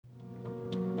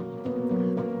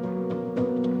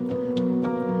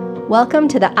Welcome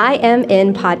to the I Am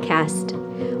In podcast.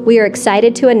 We are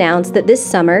excited to announce that this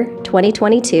summer,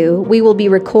 2022, we will be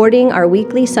recording our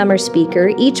weekly summer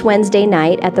speaker each Wednesday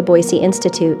night at the Boise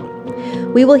Institute.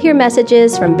 We will hear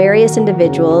messages from various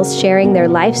individuals sharing their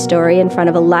life story in front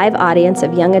of a live audience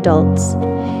of young adults.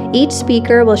 Each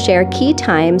speaker will share key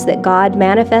times that God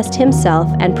manifested Himself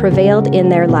and prevailed in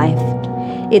their life.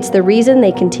 It's the reason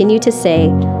they continue to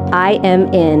say, I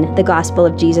am in the gospel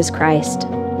of Jesus Christ.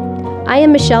 I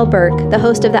am Michelle Burke, the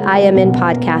host of the I Am In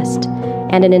podcast,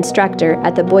 and an instructor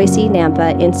at the Boise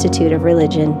Nampa Institute of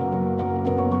Religion.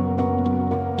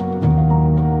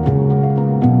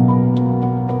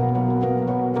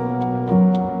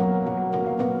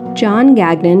 John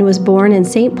Gagnon was born in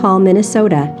St. Paul,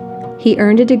 Minnesota. He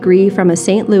earned a degree from a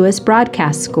St. Louis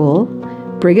broadcast school,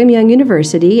 Brigham Young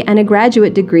University, and a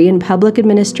graduate degree in public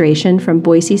administration from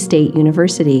Boise State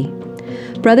University.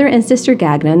 Brother and Sister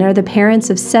Gagnon are the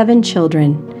parents of 7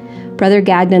 children. Brother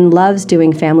Gagnon loves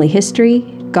doing family history,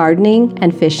 gardening,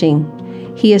 and fishing.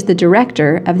 He is the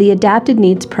director of the Adapted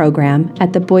Needs Program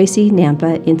at the Boise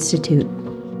Nampa Institute.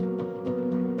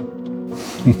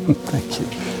 Thank you.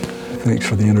 Thanks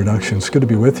for the introduction. It's good to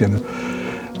be with you.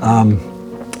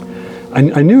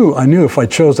 I knew if I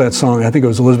chose that song, I think it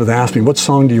was Elizabeth asked me, what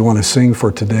song do you want to sing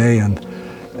for today? And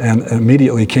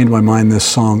immediately came to my mind this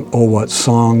song, Oh, What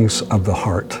Songs of the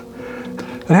Heart.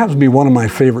 It happens to be one of my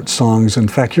favorite songs. In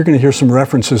fact, you're going to hear some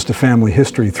references to family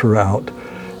history throughout.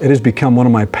 It has become one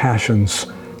of my passions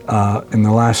in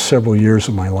the last several years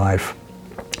of my life.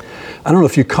 I don't know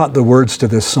if you caught the words to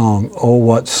this song, Oh,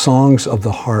 what songs of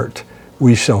the heart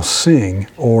we shall sing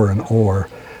o'er and o'er,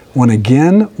 when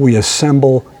again we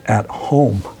assemble at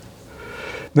home.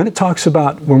 Then it talks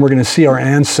about when we're going to see our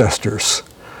ancestors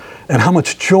and how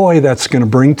much joy that's going to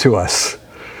bring to us.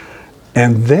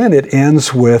 And then it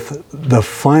ends with the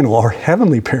final, our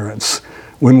heavenly parents,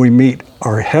 when we meet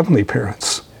our heavenly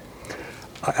parents.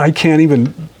 I can't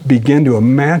even begin to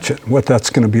imagine what that's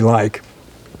going to be like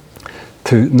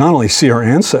to not only see our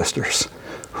ancestors,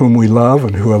 whom we love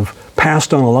and who have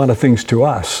passed on a lot of things to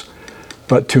us,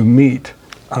 but to meet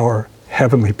our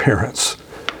heavenly parents.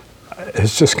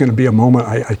 It's just going to be a moment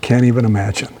I can't even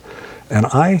imagine. And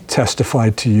I testify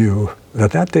to you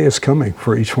that that day is coming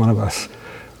for each one of us.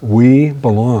 We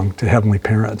belong to heavenly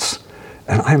parents.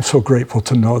 And I am so grateful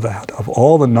to know that. Of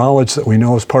all the knowledge that we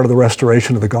know as part of the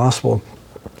restoration of the gospel,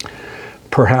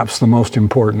 perhaps the most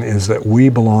important is that we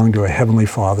belong to a heavenly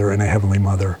Father and a heavenly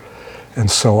Mother. And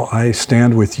so I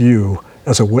stand with you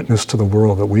as a witness to the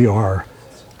world that we are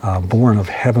born of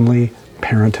heavenly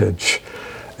parentage.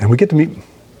 And we get to meet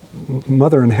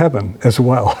Mother in heaven as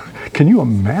well. Can you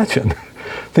imagine?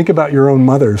 Think about your own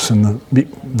mothers and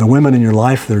the women in your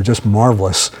life that are just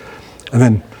marvelous, and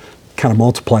then kind of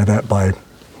multiply that by,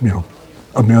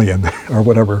 1 million or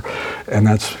whatever, and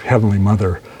that's Heavenly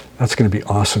Mother. That's going to be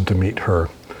awesome to meet her.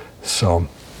 So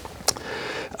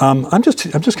I'm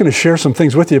just going to share some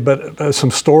things with you, but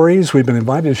some stories. We've been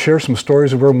invited to share some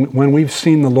stories of when we've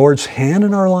seen the Lord's hand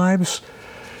in our lives,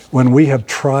 when we have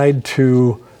tried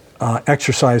to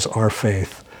exercise our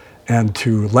faith and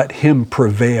to let Him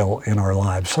prevail in our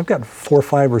lives. So I've got 4,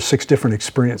 5, or 6 different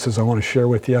experiences I want to share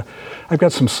with you. I've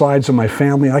got some sides of my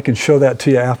family. I can show that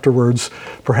to you afterwards.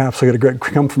 Perhaps I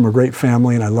come from a great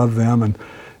family and I love them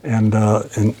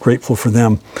and grateful for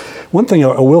them. One thing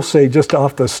I will say just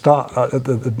off the at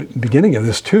the beginning of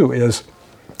this too is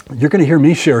you're going to hear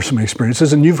me share some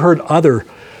experiences, and you've heard other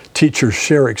teachers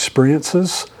share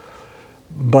experiences.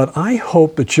 But I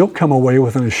hope that you'll come away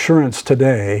with an assurance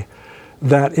today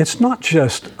that it's not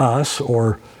just us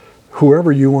or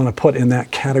whoever you want to put in that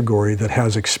category that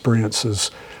has experiences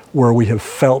where we have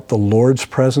felt the Lord's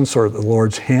presence or the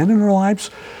Lord's hand in our lives,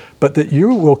 but that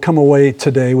you will come away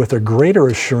today with a greater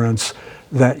assurance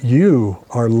that you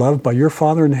are loved by your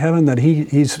Father in heaven, that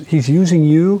He's using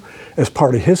you as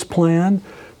part of His plan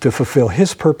to fulfill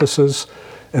His purposes,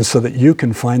 and so that you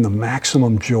can find the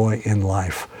maximum joy in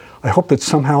life. I hope that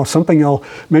somehow something else,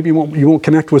 maybe you won't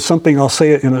connect with something I'll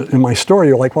say in my story.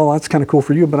 You're like, well, that's kind of cool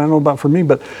for you, but I don't know about for me.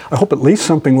 But I hope at least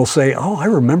something will say, oh, I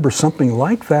remember something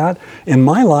like that in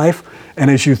my life.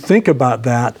 And as you think about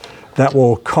that, that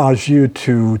will cause you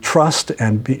to trust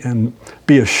and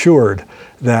be assured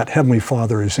that Heavenly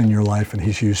Father is in your life and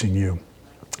He's using you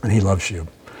and He loves you.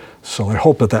 So I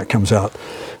hope that comes out.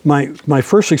 My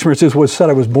first experience was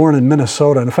said I was born in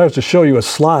Minnesota. And if I was to show you a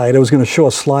slide, I was going to show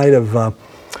a slide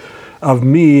of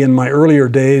me in my earlier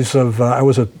days I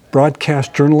was a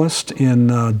broadcast journalist in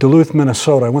Duluth,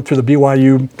 Minnesota. I went through the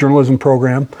BYU journalism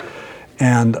program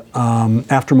and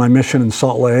after my mission in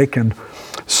Salt Lake. And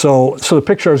so the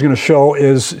picture I was going to show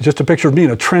is just a picture of me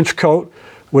in a trench coat,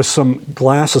 with some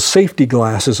safety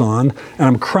glasses on, and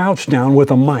I'm crouched down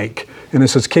with a mic. And it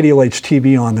says KDLH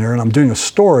TV on there, and I'm doing a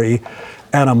story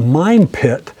at a mine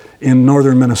pit in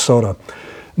northern Minnesota.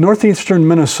 Northeastern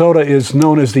Minnesota is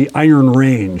known as the Iron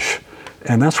Range,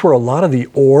 and that's where a lot of the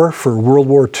ore for World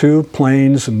War II,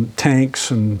 planes and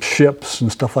tanks and ships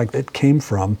and stuff like that came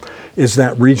from, is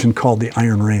that region called the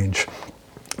Iron Range.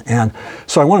 And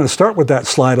so I wanted to start with that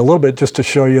slide a little bit just to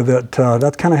show you that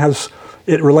that kind of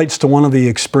it relates to one of the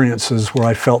experiences where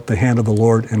I felt the hand of the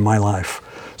Lord in my life.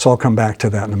 So I'll come back to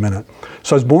that in a minute.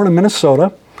 So I was born in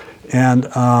Minnesota and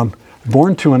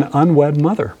born to an unwed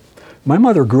mother. My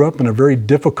mother grew up in a very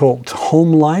difficult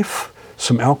home life,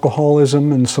 some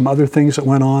alcoholism and some other things that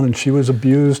went on, and she was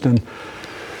abused. And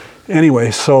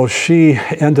anyway, so she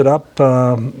ended up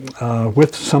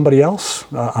with somebody else,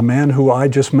 a man who I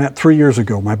just met 3 years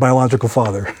ago, my biological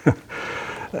father.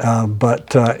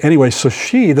 But anyway, so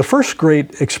the first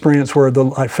great experience where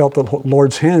I felt the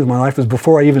Lord's hand in my life was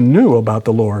before I even knew about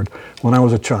the Lord, when I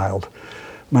was a child.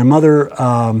 My mother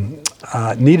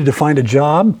needed to find a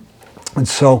job, and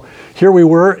so here we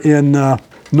were in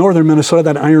northern Minnesota,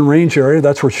 that Iron Range area,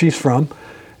 that's where she's from.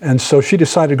 And so she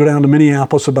decided to go down to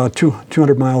Minneapolis, about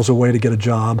 200 miles away, to get a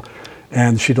job,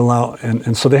 and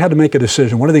and so they had to make a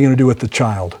decision. What are they going to do with the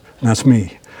child? And that's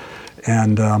me.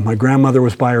 And my grandmother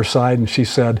was by her side, and she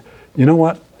said, you know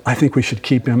what, I think we should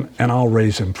keep him, and I'll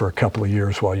raise him for a couple of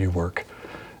years while you work.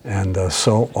 And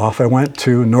so off I went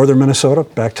to northern Minnesota,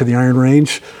 back to the Iron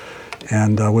Range,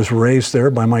 and was raised there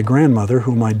by my grandmother,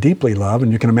 whom I deeply love,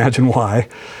 and you can imagine why.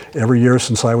 Every year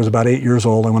since I was about 8 years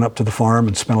old, I went up to the farm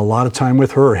and spent a lot of time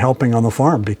with her, helping on the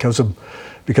farm because of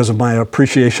my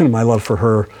appreciation and my love for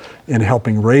her in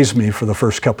helping raise me for the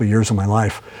first couple of years of my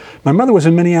life. My mother was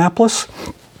in Minneapolis.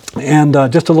 And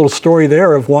just a little story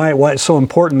there of why it's so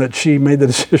important that she made the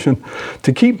decision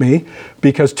to keep me,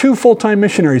 because 2 full-time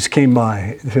missionaries came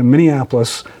by in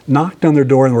Minneapolis, knocked on their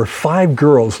door, and there were 5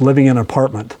 girls living in an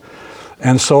apartment.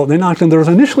 And so they knocked on their doors.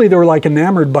 Initially, they were like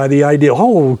enamored by the idea,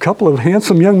 a couple of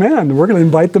handsome young men, we're going to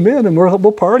invite them in and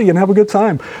we'll party and have a good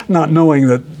time, not knowing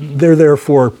that they're there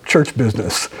for church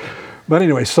business. But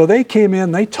anyway, so they came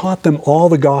in, they taught them all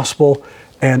the gospel,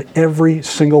 and every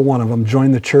single one of them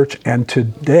joined the church. And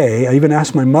today, I even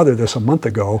asked my mother this a month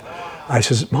ago, I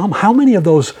says, Mom, how many of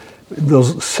those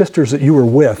sisters that you were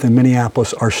with in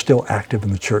Minneapolis are still active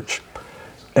in the church?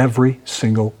 Every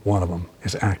single one of them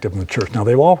is active in the church. Now,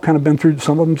 they've all kind of been through,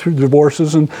 some of them through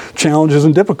divorces and challenges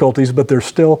and difficulties, but they're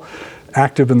still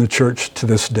active in the church to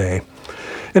this day.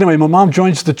 Anyway, my mom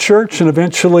joins the church, and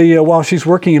eventually, while she's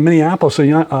working in Minneapolis,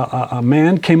 a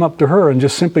man came up to her and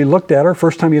just simply looked at her,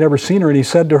 first time he'd ever seen her, and he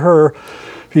said to her,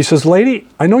 he says, lady,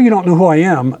 I know you don't know who I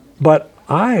am, but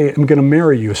I am going to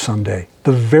marry you someday.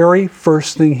 The very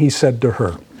first thing he said to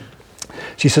her.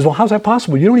 She says, well, how's that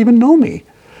possible? You don't even know me.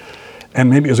 And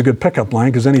maybe it was a good pickup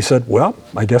line, because then he said, well,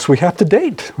 I guess we have to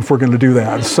date if we're going to do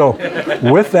that. So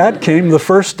with that came the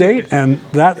first date, and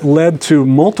that led to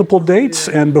multiple dates.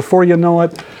 And before you know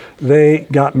it, they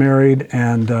got married.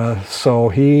 And so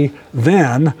he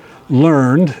then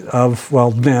learned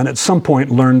at some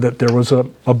point learned that there was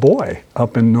a boy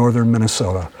up in northern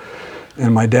Minnesota.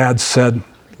 And my dad said,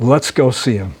 let's go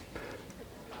see him.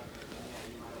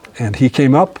 And he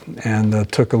came up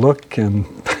and took a look, and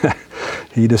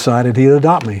he decided he'd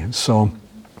adopt me.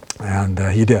 And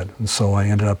he did. And so I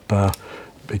ended up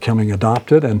becoming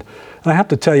adopted. And I have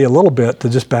to tell you a little bit, to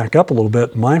just back up a little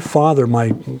bit, my father,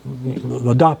 my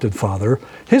adopted father,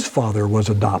 his father was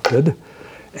adopted.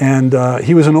 And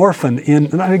he was an orphan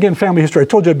and again, family history. I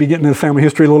told you I'd be getting into family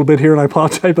history a little bit here, and I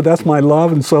apologize, but that's my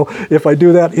love. And so if I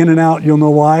do that in and out, you'll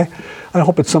know why. I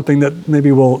hope it's something that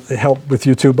maybe will help with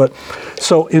you too. But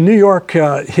so in New York,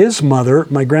 his mother,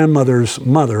 my grandmother's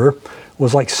mother,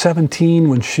 was like 17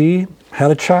 when she had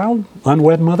a child,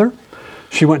 unwed mother.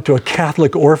 She went to a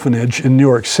Catholic orphanage in New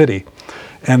York City,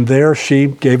 and there she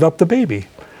gave up the baby.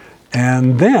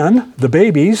 And then the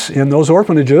babies in those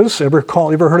orphanages, ever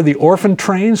heard of the orphan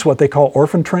trains, what they call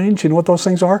orphan trains? You know what those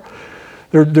things are?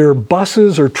 They're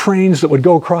buses or trains that would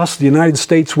go across the United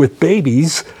States with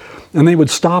babies, and they would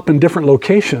stop in different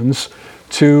locations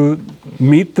to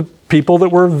meet the people that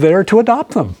were there to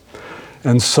adopt them.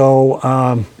 And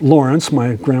so Lawrence,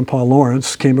 my grandpa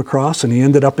Lawrence, came across, and he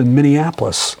ended up in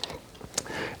Minneapolis.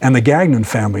 And the Gagnon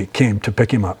family came to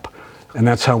pick him up. And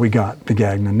that's how we got the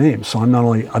Gagnon name. So I'm not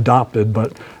only adopted,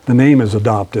 but the name is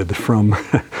adopted from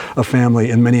a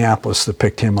family in Minneapolis that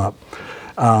picked him up.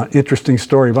 Interesting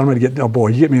story, but I'm going to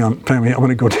you get me on family,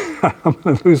 I'm going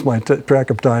to lose my track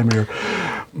of time here.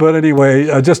 But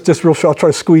anyway, just real short, I'll try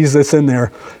to squeeze this in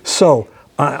there. So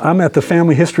I'm at the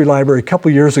Family History Library a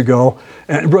couple years ago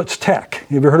at Roots Tech.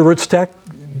 Have you ever heard of Roots Tech?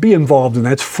 Be involved in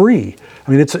that. It's free.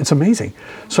 I mean, it's amazing.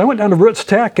 So I went down to Roots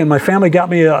Tech, and my family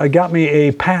got me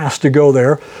a pass to go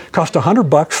there. Cost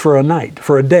 $100 for a night,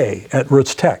 for a day at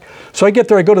Roots Tech. So I get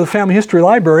there, I go to the Family History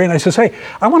Library, and I says, hey,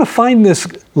 I want to find this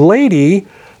lady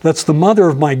that's the mother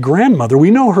of my grandmother.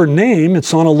 We know her name.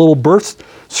 It's on a little birth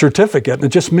certificate, and it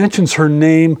just mentions her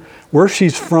name, where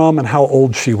she's from, and how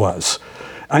old she was.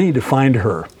 I need to find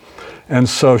her. And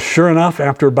so sure enough,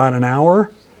 after about an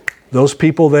hour, those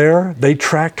people there, they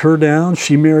tracked her down.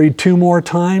 She married 2 more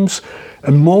times,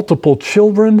 and multiple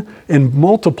children in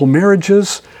multiple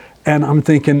marriages. And I'm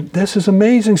thinking, this is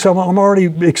amazing. So I'm already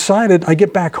excited. I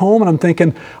get back home and I'm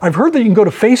thinking, I've heard that you can go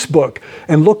to Facebook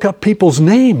and look up people's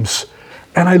names.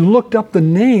 And I looked up the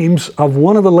names of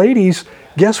one of the ladies.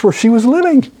 Guess where she was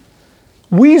living?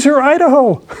 Weiser,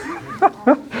 Idaho.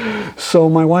 So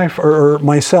my wife, or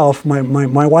myself, my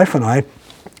wife and I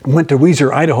went to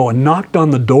Weiser, Idaho, and knocked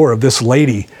on the door of this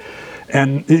lady.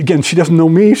 And again, she doesn't know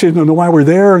me. She doesn't know why we're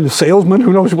there. And the salesman,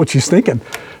 who knows what she's thinking.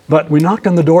 But we knocked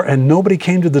on the door, and nobody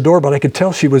came to the door, but I could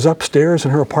tell she was upstairs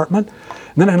in her apartment.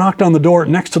 And then I knocked on the door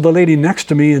next to the lady next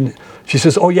to me, and she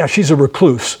says, oh yeah, she's a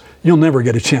recluse. You'll never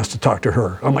get a chance to talk to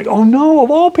her. I'm like, oh no, of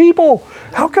all people,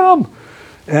 how come?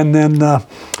 And then,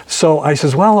 so I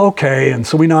says, well, okay. And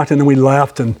so we knocked, and then we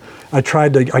left, and I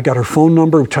got her phone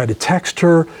number, we tried to text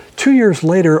her. 2 years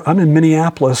later, I'm in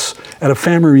Minneapolis at a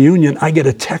family reunion. I get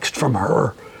a text from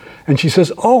her. And she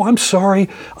says, oh, I'm sorry.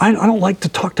 I don't like to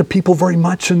talk to people very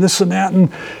much and this and that.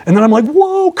 And then I'm like,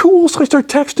 whoa, cool. So I start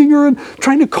texting her and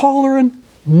trying to call her, and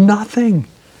nothing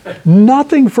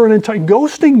for an entire,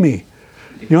 ghosting me.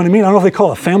 You know what I mean? I don't know if they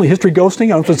call it family history ghosting. I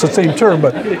don't know if it's the same term,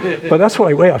 but that's the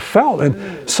way I felt.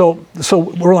 And so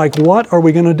we're like, what are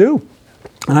we going to do?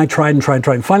 And I tried. And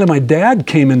finally, my dad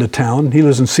came into town. He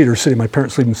lives in Cedar City. My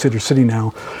parents live in Cedar City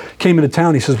now. Came into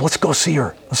town. He says, let's go see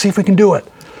her. Let's see if we can do it.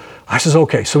 I says,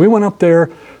 okay. So we went up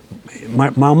there. My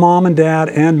mom and dad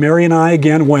and Mary and I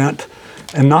again went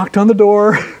and knocked on the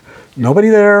door. Nobody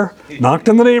there. Knocked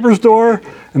on the neighbor's door.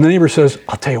 And the neighbor says,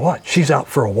 I'll tell you what, she's out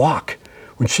for a walk.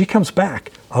 When she comes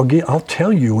back, I'll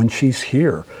tell you when she's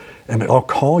here, and I'll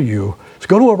call you. So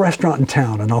go to a restaurant in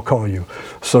town, and I'll call you.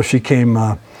 So she came.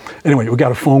 Anyway, we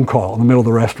got a phone call in the middle of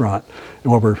the restaurant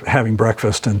while we're having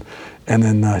breakfast, and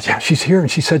then yeah, she's here,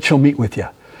 and she said she'll meet with you.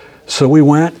 So we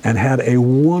went and had a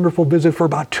wonderful visit for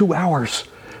about 2 hours.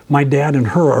 My dad and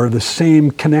her are the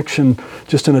same connection,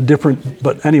 just in a different,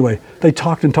 but anyway, they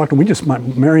talked, and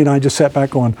Mary and I just sat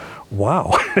back going,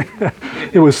 wow.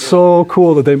 It was so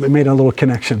cool that they made a little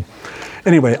connection.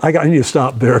 Anyway, I need to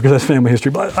stop there because that's family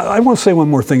history, but I want to say one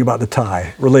more thing about the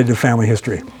tie related to family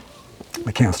history.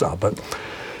 I can't stop, but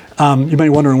you may be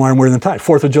wondering why I'm wearing the tie.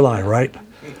 4th of July, right?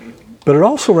 But it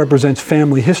also represents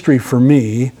family history for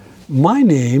me. My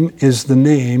name is the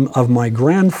name of my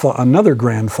another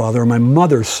grandfather on my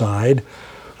mother's side,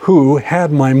 who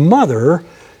had my mother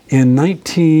in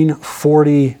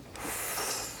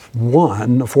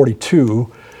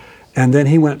 1942, and then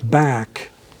he went back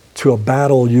to a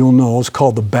battle you'll know. It's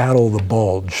called the Battle of the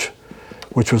Bulge,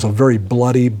 which was a very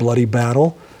bloody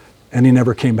battle, and he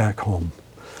never came back home.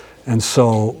 And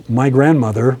so my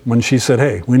grandmother, when she said,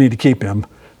 hey, we need to keep him,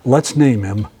 let's name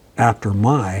him after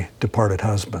my departed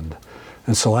husband.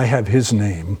 And so I have his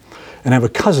name. And I have a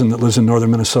cousin that lives in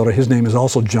northern Minnesota. His name is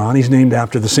also John. He's named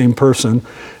after the same person. In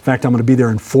fact, I'm going to be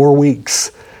there in 4 weeks.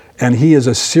 And he is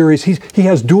he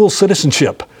has dual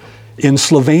citizenship in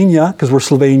Slovenia, because we're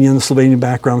Slovenian, Slovenian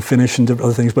background, Finnish and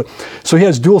other things. But so he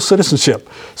has dual citizenship.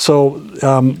 So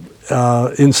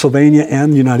in Slovenia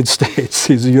and the United States,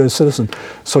 he's a U.S. citizen.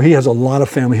 So he has a lot of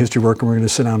family history work, and we're going to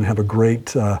sit down and have a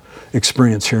great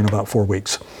experience here in about 4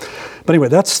 weeks. But anyway,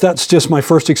 that's just my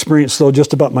first experience, though,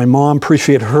 just about my mom.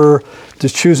 Appreciate her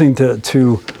just choosing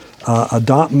to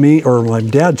adopt me, or my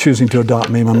dad choosing to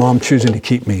adopt me, my mom choosing to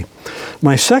keep me.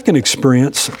 My second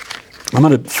experience, I'm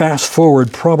going to fast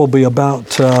forward probably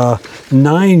about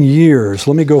 9 years.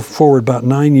 Let me go forward about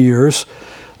 9 years.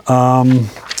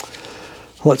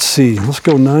 Let's see, let's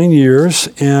go 9 years.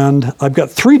 And I've got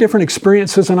 3 different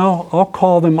experiences, and I'll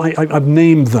call them, I've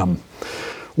named them.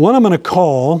 One I'm going to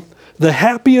call the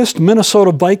happiest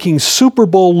Minnesota Vikings Super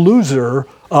Bowl loser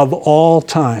of all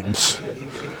times.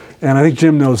 And I think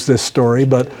Jim knows this story,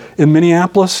 but in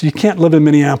Minneapolis, you can't live in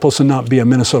Minneapolis and not be a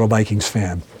Minnesota Vikings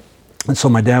fan. And so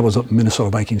my dad was a Minnesota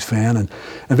Vikings fan, and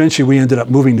eventually we ended up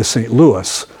moving to St.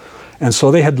 Louis. And so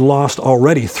they had lost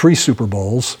already 3 Super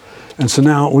Bowls. And so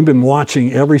now we've been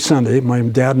watching every Sunday. My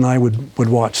dad and I would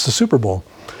watch the Super Bowl.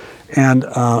 And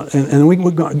we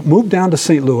moved down to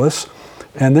St. Louis.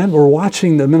 And then we're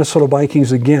watching the Minnesota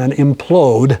Vikings again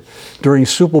implode during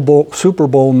Super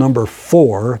Bowl number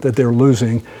 4 that they're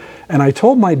losing. And I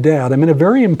told my dad, I made a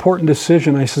very important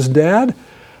decision. I says, Dad,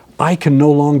 I can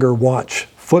no longer watch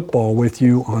football with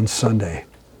you on Sunday.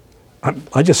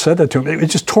 I just said that to him. It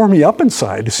just tore me up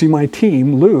inside to see my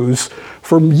team lose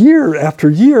from year after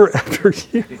year after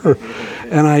year.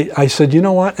 And I said, you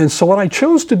know what? And so what I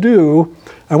chose to do,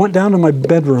 I went down to my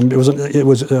bedroom. It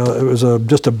was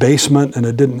just a basement, and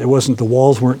the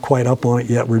walls weren't quite up on it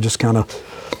yet. We were just kind of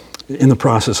in the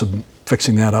process of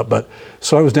fixing that up. But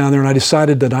so I was down there, and I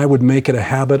decided that I would make it a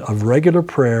habit of regular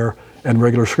prayer and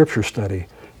regular scripture study,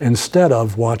 instead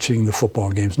of watching the football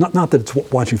games. Not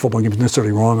that watching football games is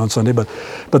necessarily wrong on Sunday, but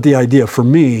the idea for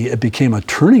me, it became a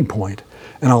turning point,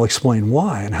 and I'll explain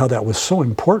why and how that was so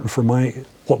important for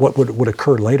what would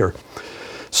occur later.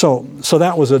 So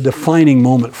that was a defining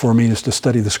moment for me, is to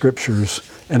study the scriptures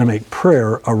and to make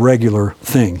prayer a regular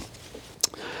thing.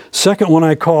 Second one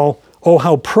I call, oh,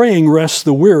 how praying rests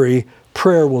the weary,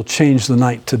 prayer will change the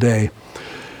night today.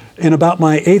 In about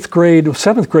my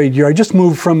 7th grade year, I just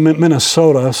moved from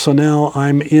Minnesota, so now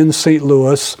I'm in St.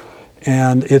 Louis,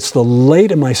 and it's the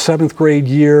late in my 7th grade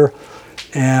year,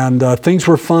 and things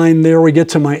were fine there. We get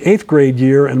to my 8th grade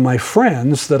year, and my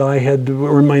friends that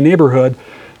were in my neighborhood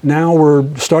now were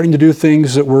starting to do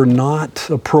things that were not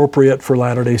appropriate for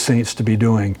Latter-day Saints to be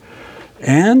doing.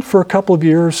 And for a couple of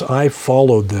years, I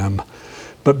followed them.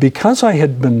 But because I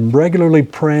had been regularly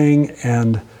praying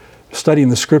and studying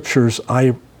the scriptures,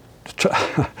 I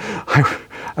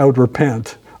would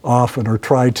repent often, or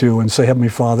try to, and say, Heavenly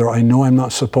Father, I know I'm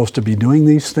not supposed to be doing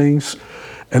these things.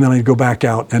 And then I'd go back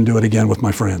out and do it again with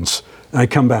my friends. And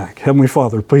I'd come back, Heavenly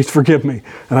Father, please forgive me.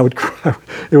 And I would cry.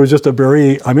 It was just I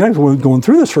was going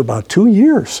through this for about 2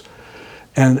 years.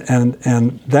 Anyway,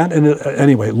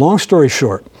 long story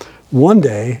short, one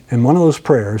day in one of those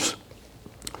prayers,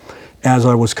 as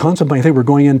I was contemplating, I think we're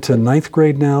going into 9th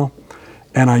grade now,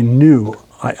 and I knew,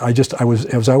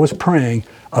 as I was praying,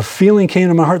 a feeling came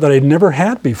to my heart that I'd never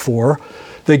had before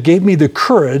that gave me the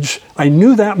courage. I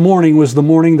knew that morning was the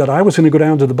morning that I was going to go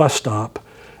down to the bus stop,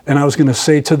 and I was going to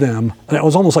say to them, and it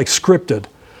was almost like scripted,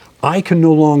 I can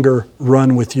no longer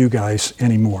run with you guys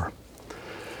anymore.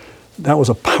 That was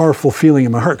a powerful feeling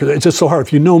in my heart, because it's just so hard.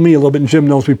 If you know me a little bit, and Jim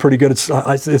knows me pretty good, it's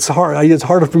hard. It's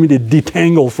harder for me to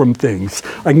detangle from things.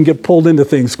 I can get pulled into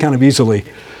things kind of easily.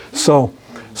 So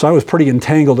I was pretty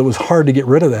entangled. It was hard to get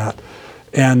rid of that.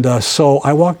 And so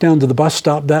I walked down to the bus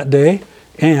stop that day,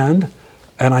 and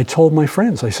I told my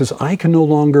friends, I says, I can no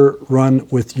longer run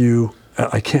with you.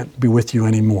 I can't be with you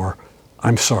anymore.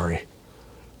 I'm sorry.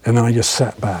 And then I just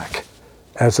sat back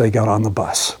as they got on the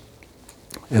bus.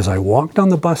 As I walked on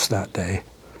the bus that day,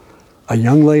 a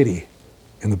young lady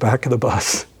in the back of the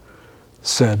bus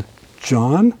said,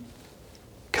 John,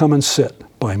 come and sit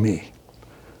by me.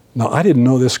 Now, I didn't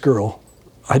know this girl.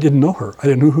 I didn't know her. I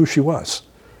didn't know who she was.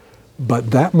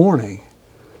 But that morning,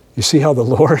 you see how the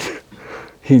Lord,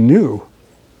 He knew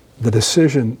the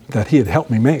decision that He had helped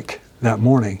me make that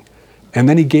morning. And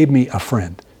then He gave me a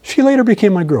friend. She later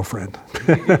became my girlfriend.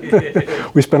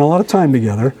 We spent a lot of time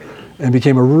together and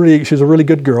she was a really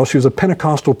good girl. She was a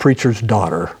Pentecostal preacher's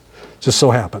daughter, just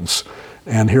so happens.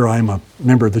 And here I am, a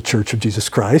member of the Church of Jesus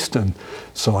Christ. And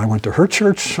so I went to her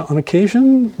church on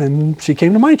occasion, and she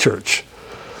came to my church.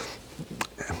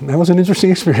 That was an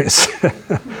interesting experience.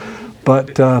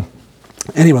 But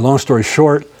anyway, long story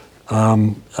short,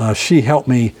 she helped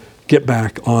me get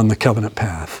back on the covenant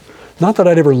path. Not that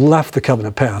I'd ever left the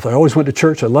covenant path. I always went to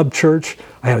church. I loved church.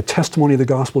 I had a testimony of the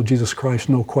gospel of Jesus Christ,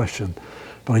 no question.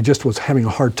 But I just was having a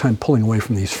hard time pulling away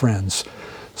from these friends.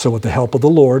 So with the help of the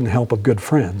Lord and the help of good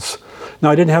friends.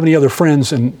 Now, I didn't have any other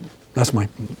friends, and that's my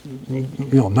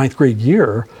 9th grade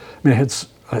year. I mean,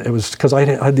 it was because I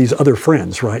had these other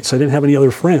friends, right? So I didn't have any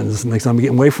other friends. Next time I'm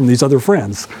getting away from these other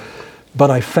friends. But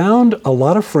I found a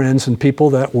lot of friends and people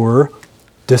that were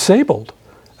disabled.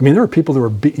 I mean, there were people that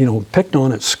were picked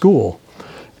on at school,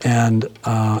 and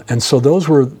so those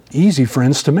were easy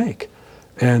friends to make,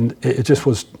 and it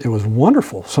was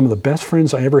wonderful. Some of the best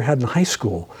friends I ever had in high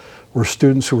school were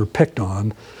students who were picked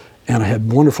on, and I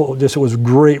had it was a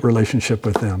great relationship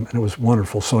with them, and it was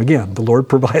wonderful. So again, the Lord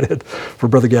provided for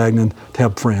Brother Gagnon to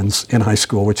have friends in high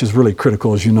school, which is really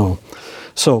critical, as you know.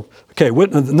 So, okay,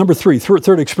 number 3,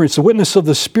 third experience, the witness of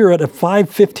the Spirit at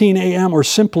 5:15 a.m. or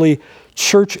simply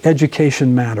church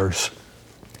education matters.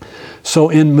 So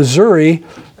in Missouri,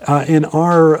 in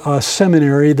our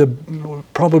seminary,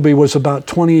 probably was about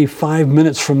 25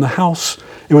 minutes from the house.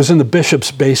 It was in the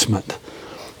bishop's basement,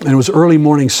 and it was early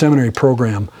morning seminary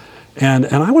program. And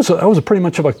I was a pretty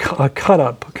much of a cut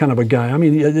up kind of a guy. I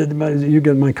mean, you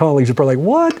get my colleagues are probably like,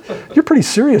 "What? You're pretty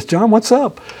serious, John. What's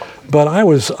up?" But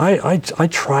I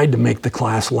tried to make the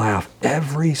class laugh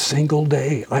every single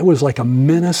day. I was like a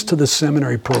menace to the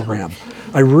seminary program.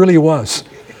 I really was.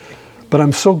 But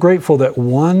I'm so grateful that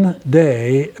one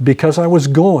day, because I was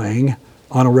going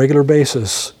on a regular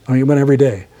basis, I mean, I went every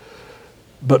day,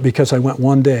 but because I went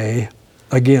one day,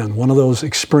 again, one of those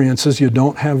experiences you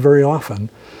don't have very often,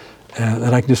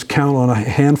 that I can just count on a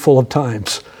handful of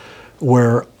times,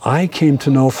 where I came to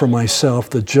know for myself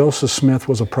that Joseph Smith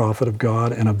was a prophet of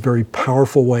God in a very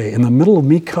powerful way. In the middle of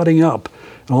me cutting up,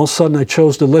 and all of a sudden I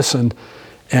chose to listen,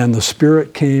 and the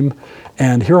Spirit came,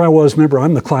 and here I was, remember,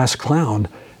 I'm the class clown,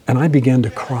 and I began to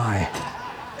cry.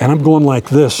 And I'm going like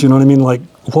this, you know what I mean? Like,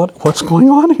 what's going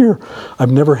on here?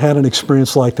 I've never had an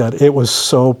experience like that. It was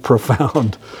so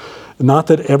profound. Not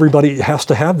that everybody has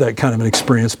to have that kind of an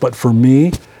experience, but for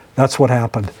me, that's what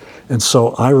happened. And so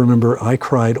I remember I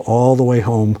cried all the way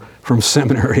home from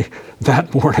seminary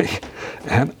that morning.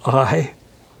 And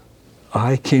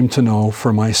I came to know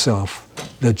for myself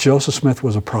that Joseph Smith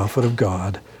was a prophet of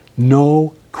God,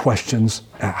 no questions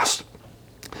asked.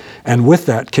 And with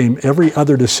that came every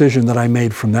other decision that I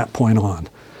made from that point on.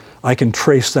 I can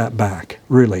trace that back,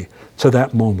 really, to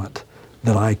that moment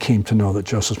that I came to know that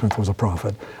Joseph Smith was a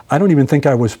prophet. I don't even think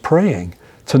I was praying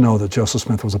to know that Joseph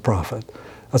Smith was a prophet.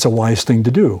 That's a wise thing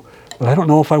to do. But I don't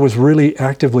know if I was really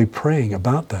actively praying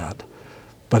about that.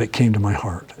 But it came to my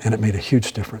heart, and it made a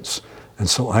huge difference. And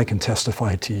so I can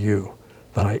testify to you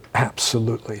that I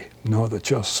absolutely know that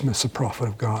Joseph Smith's a prophet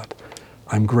of God.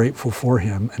 I'm grateful for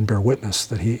him and bear witness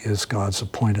that he is God's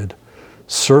appointed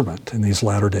servant in these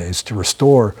latter days to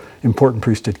restore important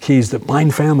priesthood keys that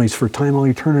bind families for time and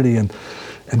eternity and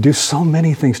do so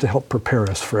many things to help prepare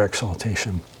us for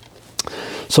exaltation.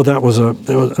 So that was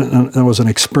an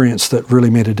experience that really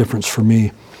made a difference for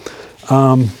me.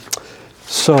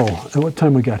 So, what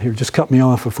time we got here? Just cut me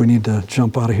off if we need to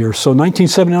jump out of here. So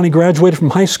 1979, he graduated from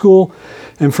high school,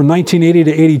 and from 1980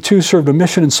 to 82 served a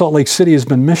mission in Salt Lake City has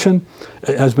been mentioned.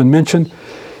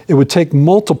 It would take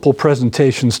multiple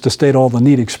presentations to state all the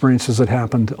neat experiences that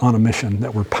happened on a mission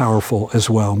that were powerful as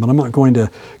well. But I'm not going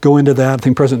to go into that. I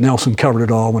think President Nelson covered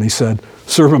it all when he said,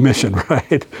 serve a mission,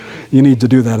 right? You need to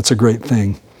do that. It's a great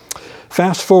thing.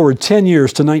 Fast forward 10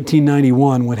 years to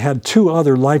 1991, when it had two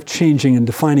other life-changing and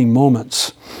defining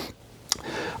moments.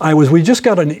 We just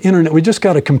got an internet, we just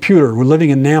got a computer. We're living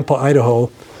in Nampa, Idaho,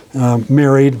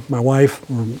 married, my wife,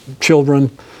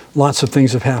 children, lots of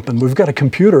things have happened. We've got a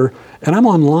computer, and I'm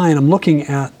online, I'm looking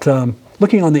on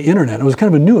the internet. It was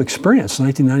kind of a new experience in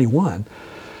 1991.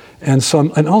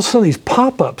 And all of a sudden these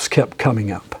pop-ups kept coming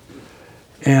up.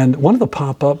 And one of the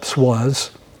pop-ups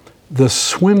was the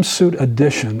swimsuit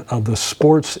edition of the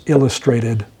Sports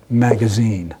Illustrated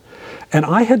magazine. And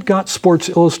I had got Sports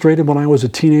Illustrated when I was a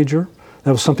teenager.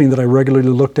 That was something that I regularly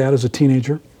looked at as a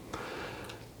teenager.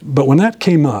 But when that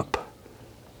came up,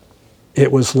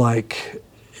 it's like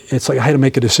I had to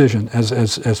make a decision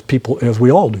as people, as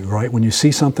we all do, right? When you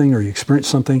see something or you experience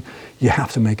something, you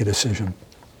have to make a decision.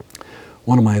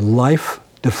 One of my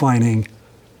life-defining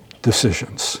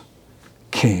decisions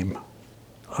came,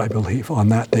 I believe, on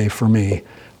that day for me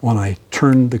when I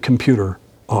turned the computer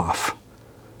off.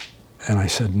 And I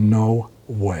said, no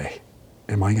way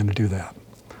am I going to do that.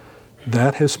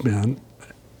 That has been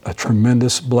a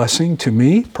tremendous blessing to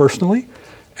me personally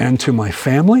and to my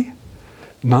family.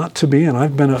 Not to be, and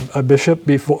I've been a bishop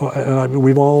before,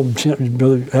 we've all,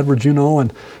 Edward, you know,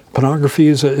 and pornography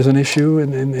is an issue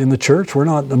in the church. We're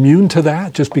not immune to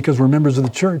that just because we're members of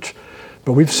the church.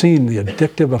 But we've seen the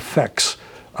addictive effects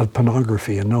of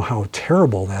pornography and know how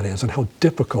terrible that is and how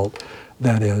difficult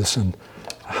that is and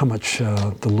how much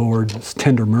the Lord's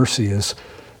tender mercy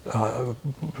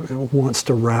wants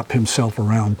to wrap himself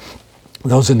around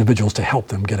those individuals to help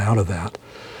them get out of that.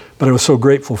 But I was so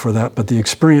grateful for that. But the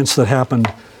experience that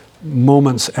happened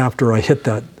moments after I hit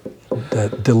that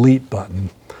delete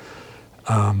button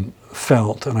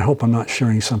felt, and I hope I'm not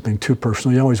sharing something too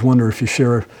personal. You always wonder if you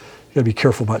share, you got to be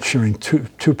careful about sharing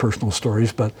too personal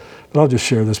stories, but I'll just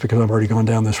share this because I've already gone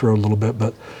down this road a little bit.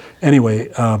 But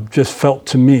anyway, just felt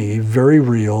to me very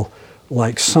real,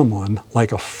 like someone,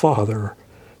 like a father,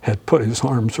 had put his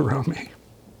arms around me.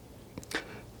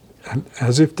 And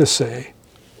as if to say,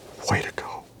 way to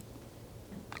go.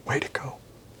 Way to go.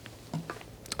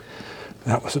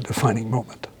 That was a defining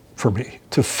moment for me,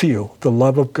 to feel the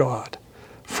love of God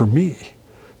for me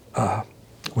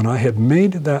when I had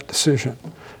made that decision.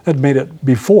 I'd made it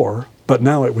before, but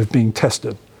now it was being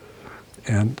tested.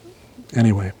 And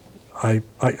anyway, I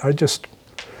just,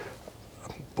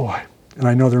 boy, And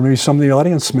I know there may be some in the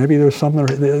audience, maybe there's some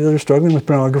that are struggling with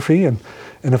pornography. And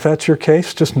if that's your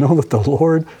case, just know that the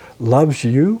Lord loves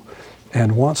you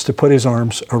and wants to put his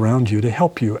arms around you to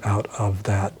help you out of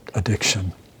that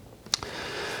addiction.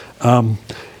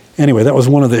 Anyway, that was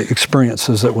one of the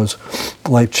experiences that was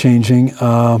life-changing.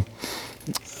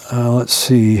 Let's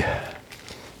see.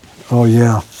 Oh,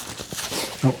 yeah.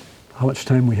 Oh, how much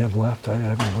time we have left? I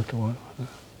haven't looked at what.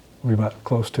 We're about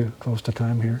close to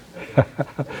time here.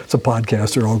 It's a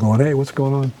podcast. They're all going, hey, what's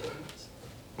going on?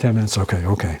 10 minutes.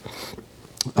 Okay.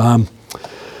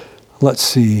 Let's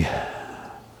see.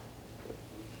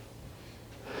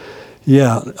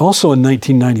 Yeah, also in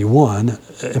 1991,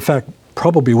 in fact,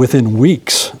 probably within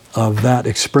weeks of that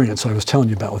experience I was telling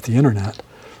you about with the internet,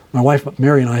 my wife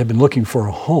Mary and I had been looking for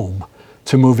a home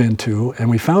to move into, and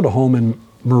we found a home in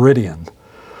Meridian.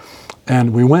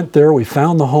 And we went there, we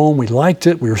found the home, we liked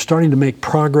it, we were starting to make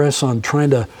progress on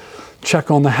trying to check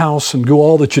on the house and do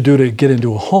all that you do to get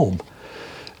into a home.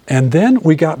 And then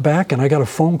we got back and I got a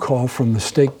phone call from the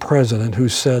stake president who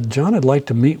said, John, I'd like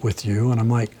to meet with you. And I'm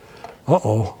like,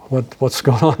 what's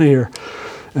going on here?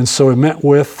 And so we met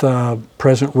with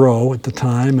President Rowe at the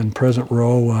time, and President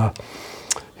Rowe,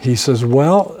 he says,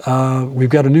 well, we've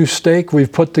got a new stake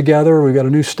we've put together, we've got a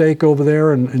new stake over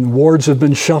there, and wards have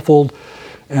been shuffled.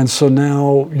 And so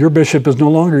now your bishop is no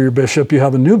longer your bishop, you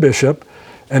have a new bishop,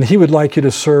 and he would like you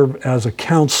to serve as a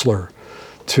counselor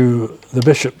to the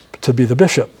bishop, to be the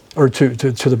bishop, or to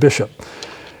the bishop.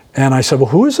 And I said, well,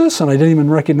 who is this? And I didn't even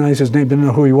recognize his name, didn't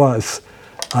know who he was.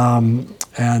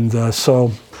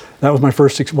 So that was my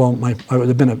first, I would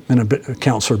have been a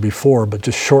counselor before, but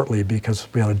just shortly because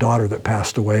we had a daughter that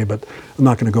passed away, but I'm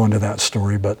not going to go into that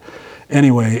story. But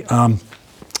anyway,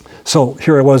 so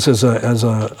here I was as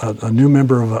a new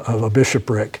member of a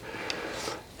bishopric.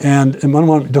 And one of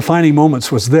my defining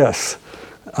moments was this.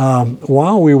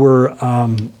 While we were,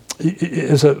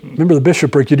 as a member of the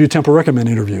bishopric, you do temple recommend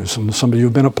interviews. And some of you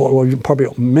have been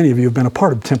many of you have been a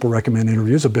part of temple recommend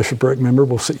interviews. A bishopric member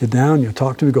will sit you down, you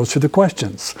talk to him, goes through the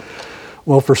questions.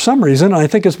 Well, for some reason, I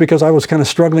think it's because I was kind of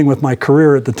struggling with my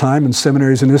career at the time in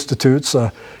seminaries and institutes,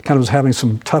 kind of was having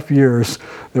some tough years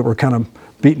that were kind of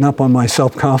beating up on my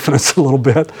self-confidence a little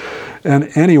bit. And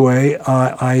anyway,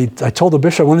 I told the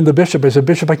bishop, I went in the bishop, I said,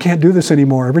 Bishop, I can't do this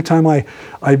anymore. Every time I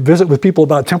visit with people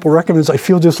about temple recommends, I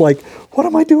feel just like, what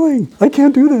am I doing? I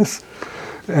can't do this.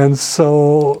 And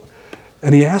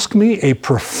he asked me a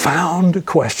profound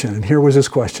question, and here was his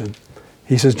question.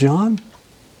 He says, John,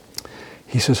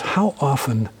 he says, how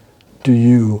often do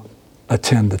you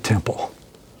attend the temple?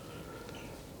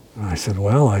 And I said,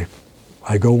 well, I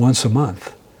go once a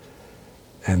month.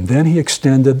 And then he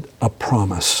extended a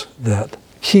promise that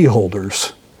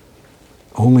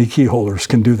only key holders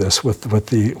can do this with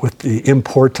the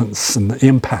importance and the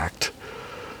impact.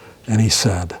 And he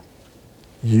said,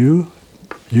 you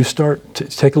start to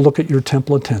take a look at your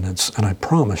temple attendance, and I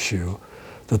promise you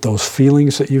that those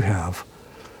feelings that you have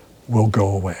will go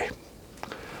away.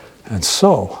 And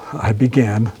so I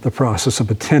began the process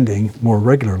of attending more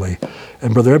regularly.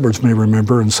 And Brother Edwards may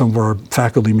remember in some of our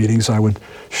faculty meetings, I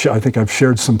think I've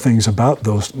shared some things about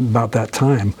that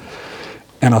time.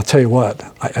 And I'll tell you what,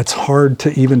 it's hard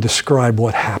to even describe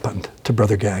what happened to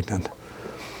Brother Gagnon.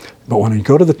 But when I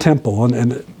go to the temple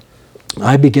and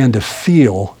I began to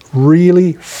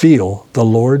really feel the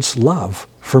Lord's love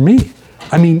for me.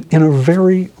 I mean, in a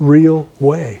very real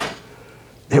way.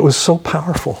 It was so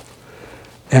powerful.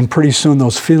 And pretty soon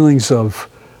those feelings of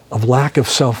lack of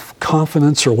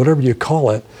self-confidence or whatever you call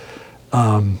it,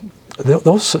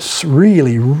 those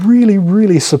really, really,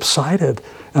 really subsided.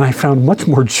 And I found much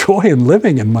more joy in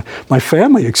living, and my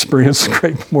family experienced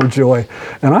great more joy,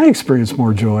 and I experienced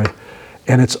more joy.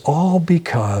 And it's all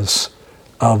because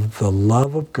of the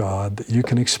love of God that you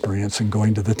can experience in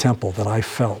going to the temple that I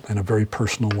felt in a very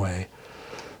personal way.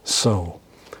 So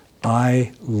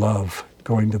I love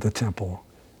going to the temple.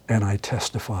 And I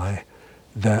testify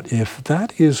that if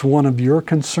that is one of your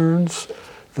concerns,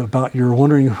 about you're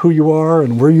wondering who you are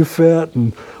and where you fit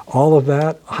and all of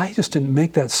that, I just didn't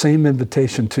make that same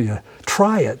invitation to you.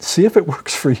 Try it. See if it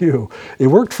works for you. It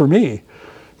worked for me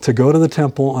to go to the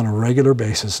temple on a regular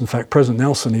basis. In fact, President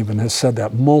Nelson even has said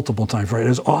that multiple times, right?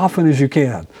 As often as you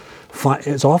can.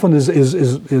 As often as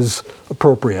is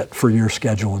appropriate for your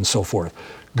schedule and so forth.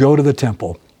 Go to the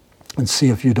temple and see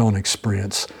if you don't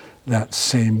experience that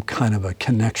same kind of a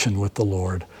connection with the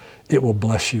Lord. It will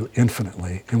bless you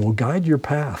infinitely and will guide your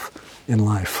path in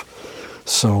life.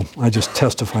 So I just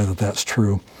testify that that's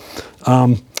true.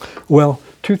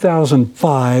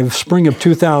 2005, spring of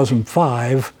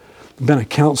 2005, been a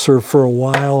counselor for a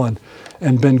while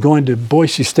and been going to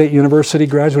Boise State University,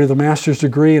 graduated with a master's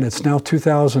degree, and it's now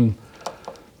 2000.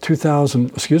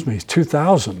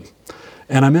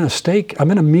 And I'm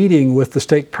in a meeting with the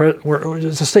stake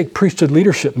priesthood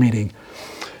leadership meeting.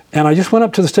 And I just went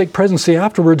up to the stake presidency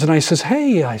afterwards and I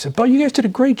said, "But you guys did a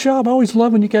great job. I always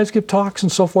love when you guys give talks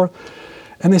and so forth."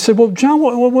 And they said, "Well, John,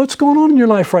 what's going on in your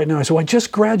life right now?" I said, "Well, I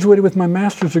just graduated with my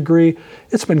master's degree.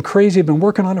 It's been crazy. I've been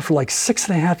working on it for like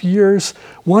 6.5 years,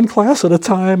 one class at a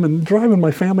time, and driving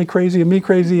my family crazy and me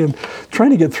crazy and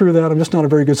trying to get through that. I'm just not a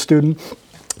very good student."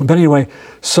 But anyway,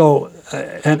 so,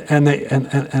 and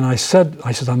I said,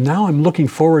 "Now I'm looking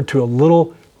forward to a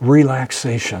little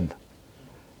relaxation."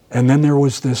 And then there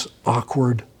was this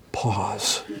awkward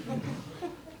pause.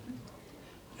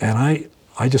 And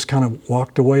I just kind of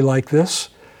walked away like this,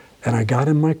 and I got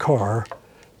in my car,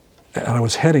 and I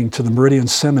was heading to the Meridian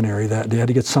Seminary that day. I had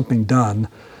to get something done,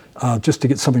 just to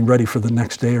get something ready for the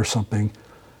next day or something.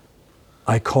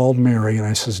 I called Mary and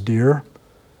I says, "Dear,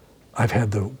 I've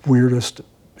had the weirdest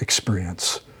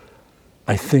experience.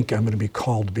 I think I'm going to be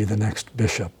called to be the next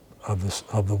bishop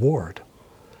of the ward."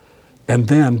 And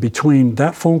then between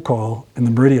that phone call and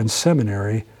the Meridian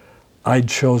Seminary, I'd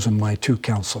chosen my 2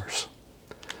 counselors.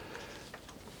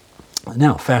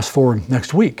 Now, fast forward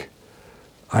next week.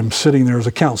 I'm sitting there as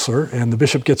a counselor, and the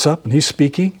bishop gets up and he's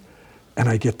speaking, and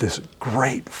I get this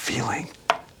great feeling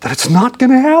that it's not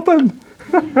going to happen.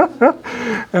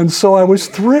 And so I was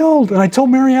thrilled, and I told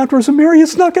Mary afterwards, "Mary,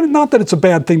 it's not that it's a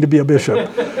bad thing to be a bishop,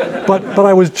 but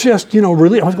I was just,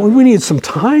 really, we needed some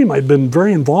time. I'd been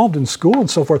very involved in school and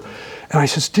so forth." And I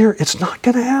says, "Dear, it's not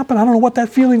going to happen. I don't know what that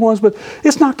feeling was, but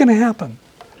it's not going to happen."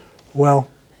 Well,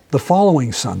 the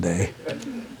following Sunday,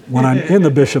 when I'm in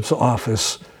the bishop's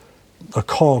office, a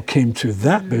call came to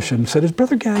that bishop and said, "Is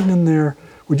Brother Gagnon there?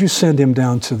 Would you send him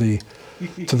down to the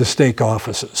stake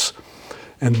offices?"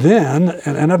 And then,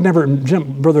 and I've never,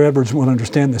 Brother Edwards won't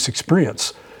understand this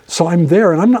experience. So I'm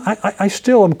there, and I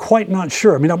still am quite not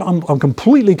sure. I mean, I'm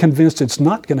completely convinced it's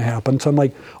not going to happen. So I'm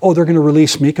like, oh, they're going to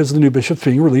release me because the new bishop's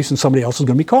being released and somebody else is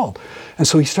going to be called. And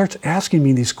so he starts asking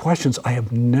me these questions I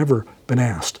have never been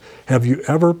asked. Have you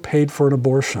ever paid for an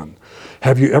abortion?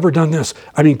 Have you ever done this?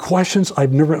 I mean, questions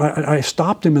I've never, I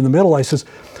stopped him in the middle. I says,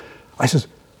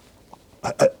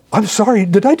 "I'm sorry,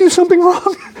 did I do something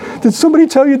wrong? Did somebody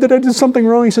tell you that I did something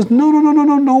wrong?" He says,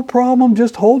 no problem,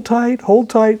 just hold tight.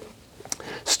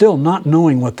 Still not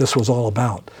knowing what this was all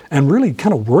about, and really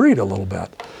kind of worried a little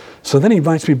bit. So then he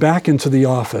invites me back into the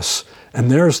office, and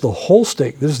there's the whole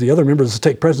stake. This is the other members of the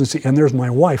stake presidency, and there's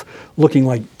my wife looking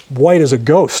like white as a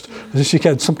ghost. She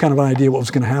had some kind of an idea what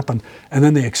was going to happen. And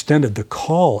then they extended the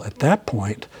call at that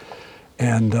point.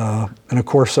 And of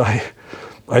course, I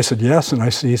said yes, and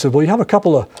he said, "Well, you have a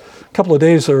couple of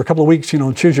days or a couple of weeks,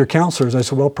 choose your counselors." I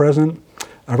said, "Well, President,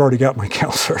 I've already got my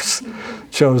counselors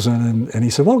chosen." And he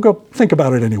said, "Well, go think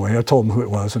about it anyway." I told him who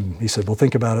it was, and he said, "Well,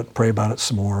 think about it, pray about it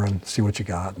some more, and see what you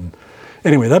got." And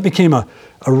anyway, that became a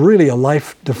really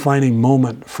life-defining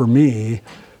moment for me,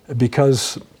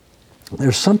 because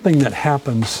there's something that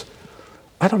happens.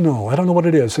 I don't know what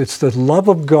it is. It's the love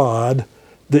of God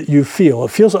that you feel.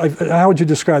 It feels like, how would you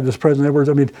describe this, President Edwards?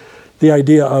 I mean, the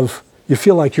idea of you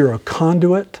feel like you're a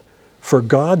conduit for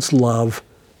God's love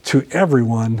to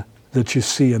everyone that you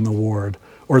see in the ward,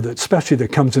 or that especially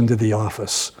that comes into the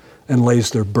office and lays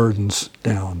their burdens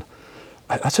down.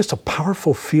 That's just a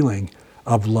powerful feeling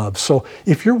of love. So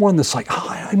if you're one that's like, "Oh,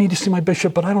 I need to see my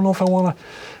bishop, but I don't know if I want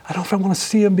to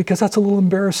see him because that's a little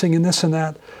embarrassing and this and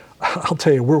that," I'll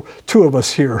tell you, we're 2 of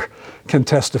us here can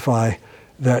testify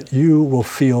that you will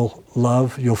feel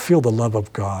love. You'll feel the love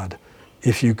of God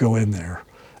if you go in there.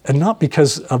 And not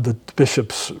because of the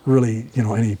bishops really,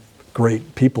 any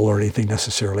great people or anything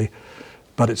necessarily,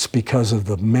 but it's because of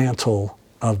the mantle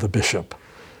of the bishop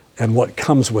and what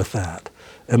comes with that,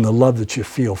 and the love that you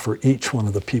feel for each one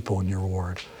of the people in your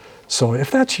ward. So if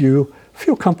that's you,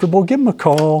 feel comfortable, give him a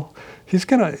call. He's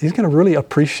gonna really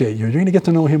appreciate you. You're gonna get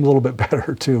to know him a little bit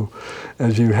better too,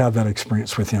 as you have that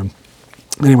experience with him.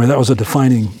 Anyway, that was a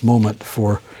defining moment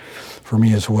for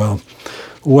me as well.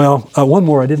 Well, one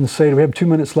more I didn't say. Do we have 2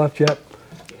 minutes left yet?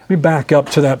 Let me back up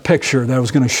to that picture that I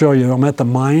was going to show you. I'm at the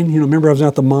mine. Remember I was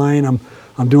at the mine.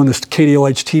 I'm doing this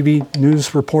KDOH TV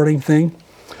news reporting thing.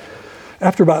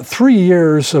 After about 3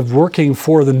 years of working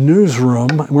for the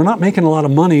newsroom, we're not making a lot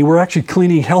of money. We're actually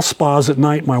cleaning health spas at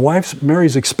night. My wife,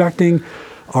 Mary's expecting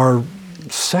our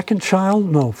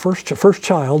first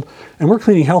child, and we're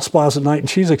cleaning health spas at night, and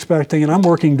she's expecting, and I'm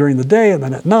working during the day and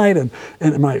then at night, and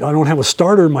I don't have a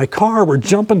starter in my car. We're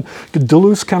jumping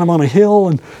Duluth kind of on a hill,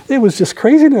 and it was just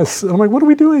craziness. And I'm like, what are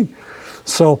we doing?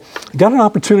 So got an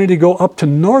opportunity to go up to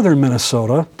northern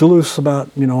Minnesota. Duluth's about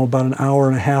an hour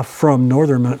and a half from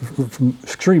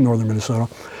extreme northern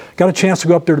Minnesota. Got a chance to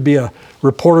go up there to be a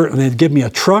reporter, and they'd give me a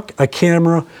truck, a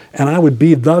camera, and I would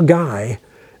be the guy.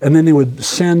 And then they would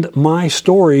send my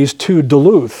stories to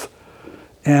Duluth.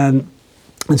 And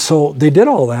so they did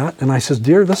all that, and I says,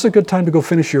 dear, this is a good time to go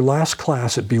finish your last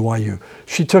class at BYU.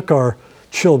 She took our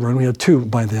children, we had 2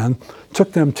 by then,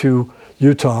 took them to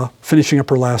Utah, finishing up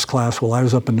her last class while I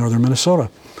was up in northern Minnesota.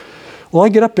 Well, I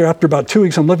get up there after about 2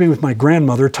 weeks. I'm living with my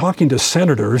grandmother, talking to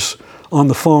senators on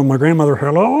the phone. My grandmother,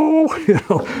 hello,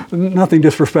 nothing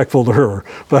disrespectful to her,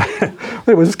 but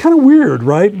it was kind of weird,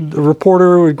 right? The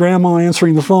reporter with grandma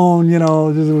answering the phone,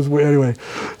 it was weird. Anyway,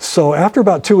 so after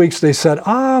about 2 weeks, they said,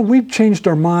 we've changed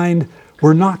our mind.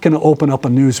 We're not going to open up a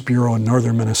news bureau in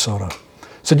northern Minnesota.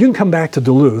 Said, you can come back to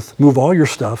Duluth, move all your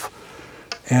stuff.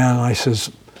 And I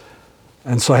says,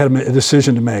 and so I had a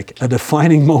decision to make, a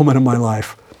defining moment in my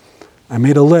life. I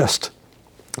made a list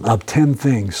of 10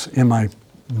 things in my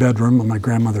bedroom of my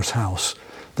grandmother's house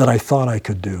that I thought I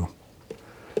could do.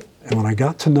 And when I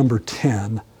got to number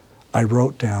 10, I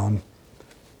wrote down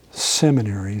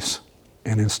seminaries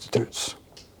and institutes.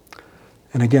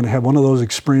 And again, I had one of those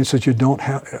experiences you don't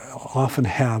often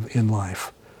have in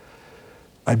life.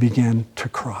 I began to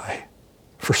cry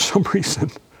for some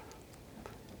reason.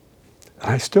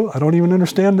 I don't even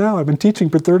understand now. I've been teaching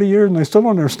for 30 years and I still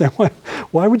don't understand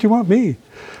why would you want me?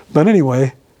 But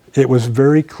anyway, it was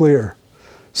very clear.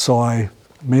 So I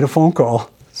made a phone call.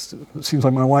 It seems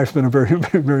like my wife's been a very,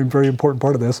 very, very important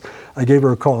part of this. I gave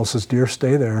her a call. Says, dear,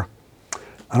 stay there.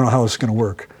 I don't know how it's going to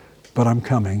work, but I'm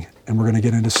coming and we're going to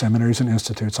get into seminaries and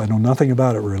institutes. I know nothing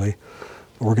about it really,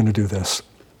 but we're going to do this.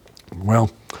 Well,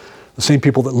 the same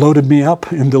people that loaded me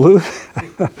up in Duluth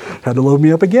had to load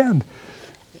me up again.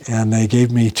 And they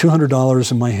gave me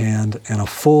 $200 in my hand and a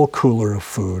full cooler of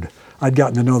food. I'd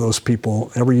gotten to know those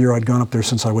people. Every year I'd gone up there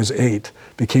since I was 8,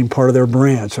 became part of their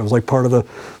branch. I was like part of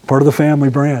the family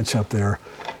branch up there.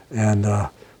 And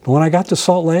but when I got to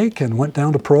Salt Lake and went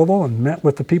down to Provo and met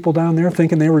with the people down there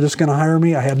thinking they were just going to hire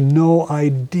me, I had no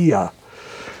idea.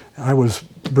 I was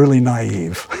really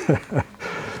naive.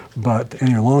 But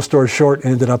anyway, long story short,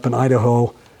 ended up in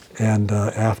Idaho, and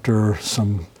after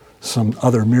some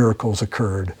other miracles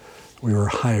occurred, we were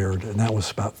hired, and that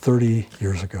was about 30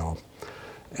 years ago.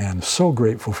 And so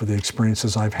grateful for the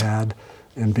experiences I've had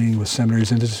in being with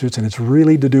seminaries and institutes, and it's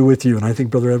really to do with you, and I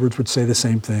think Brother Edwards would say the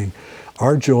same thing.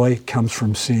 Our joy comes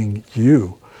from seeing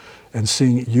you and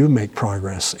seeing you make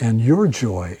progress, and your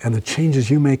joy and the changes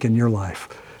you make in your life.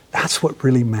 That's what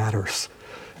really matters,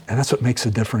 and that's what makes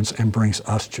a difference and brings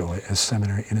us joy as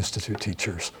seminary and institute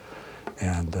teachers.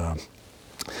 And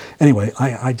anyway,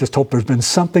 I just hope there's been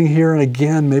something here, and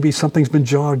again, maybe something's been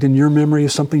jogged in your memory,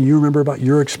 something you remember about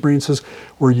your experiences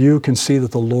where you can see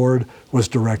that the Lord was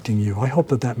directing you. I hope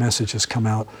that message has come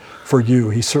out for you.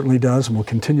 He certainly does, and will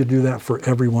continue to do that for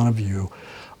every one of you.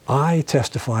 I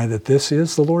testify that this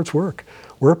is the Lord's work.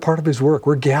 We're a part of His work.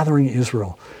 We're gathering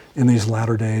Israel in these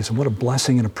latter days, and what a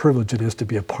blessing and a privilege it is to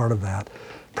be a part of that.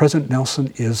 President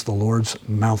Nelson is the Lord's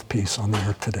mouthpiece on the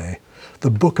earth today.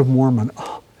 The Book of Mormon,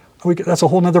 that's a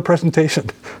whole nother presentation.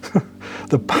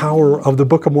 The power of the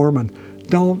Book of Mormon.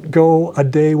 Don't go a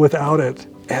day without it.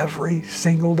 Every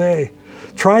single day.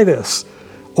 Try this.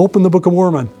 Open the Book of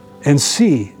Mormon and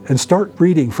see, and start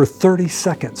reading for 30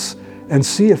 seconds and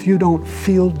see if you don't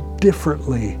feel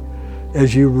differently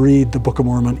as you read the Book of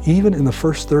Mormon, even in the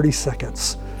first 30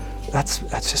 seconds. It's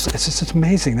just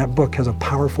amazing. That book has a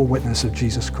powerful witness of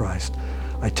Jesus Christ.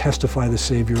 I testify the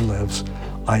Savior lives.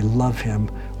 I love Him.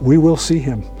 We will see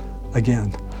Him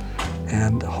again,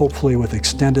 and hopefully with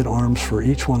extended arms for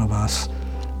each one of us,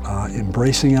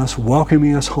 embracing us,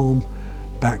 welcoming us home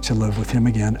back to live with Him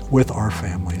again with our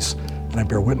families. And I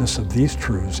bear witness of these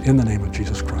truths in the name of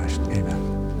Jesus Christ. Amen.